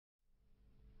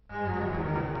Oh,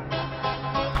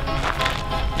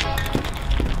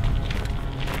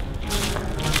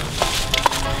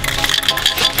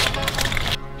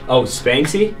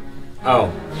 Spanksie? Oh,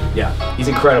 yeah, he's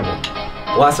incredible.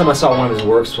 The last time I saw one of his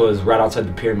works was right outside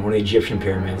the pyramid, one of the Egyptian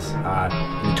pyramids, in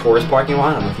the tourist parking lot.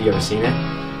 I don't know if you've ever seen it.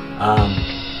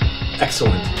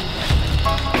 Excellent.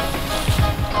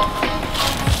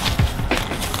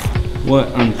 What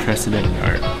unprecedented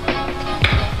art.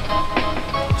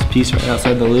 This piece right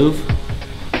outside the Louvre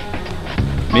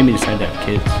made me decide to have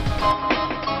kids.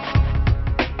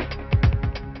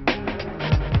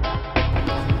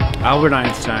 Albert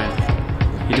Einstein.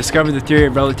 He discovered the theory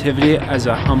of relativity as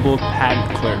a humble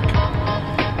patent clerk.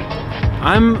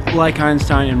 I'm like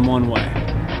Einstein in one way.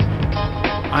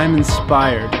 I'm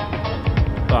inspired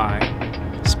by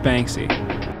Spanksie.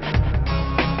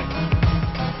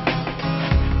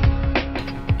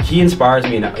 He inspires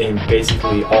me in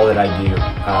basically all that I do.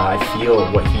 I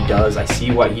feel what he does, I see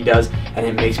what he does, and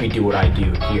it makes me do what I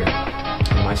do here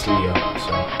in my studio.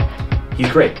 So he's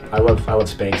great. I love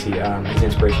Spanksie. He's an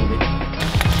inspiration to me.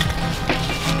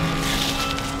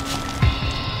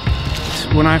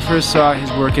 When I first saw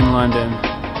his work in London,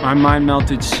 my mind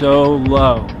melted so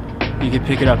low you could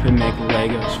pick it up and make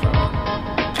Legos from it.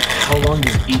 How long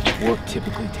does each work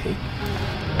typically take?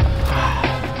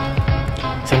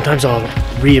 Sometimes I'll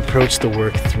reapproach the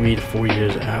work 3 to 4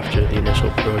 years after the initial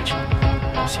approach.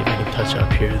 See if I can touch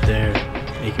up here or there,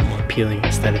 make it more appealing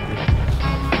aesthetically.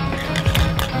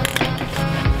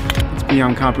 It's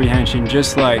beyond comprehension,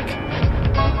 just like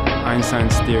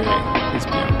Einstein's theory is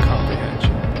beyond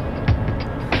comprehension.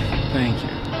 Thank you.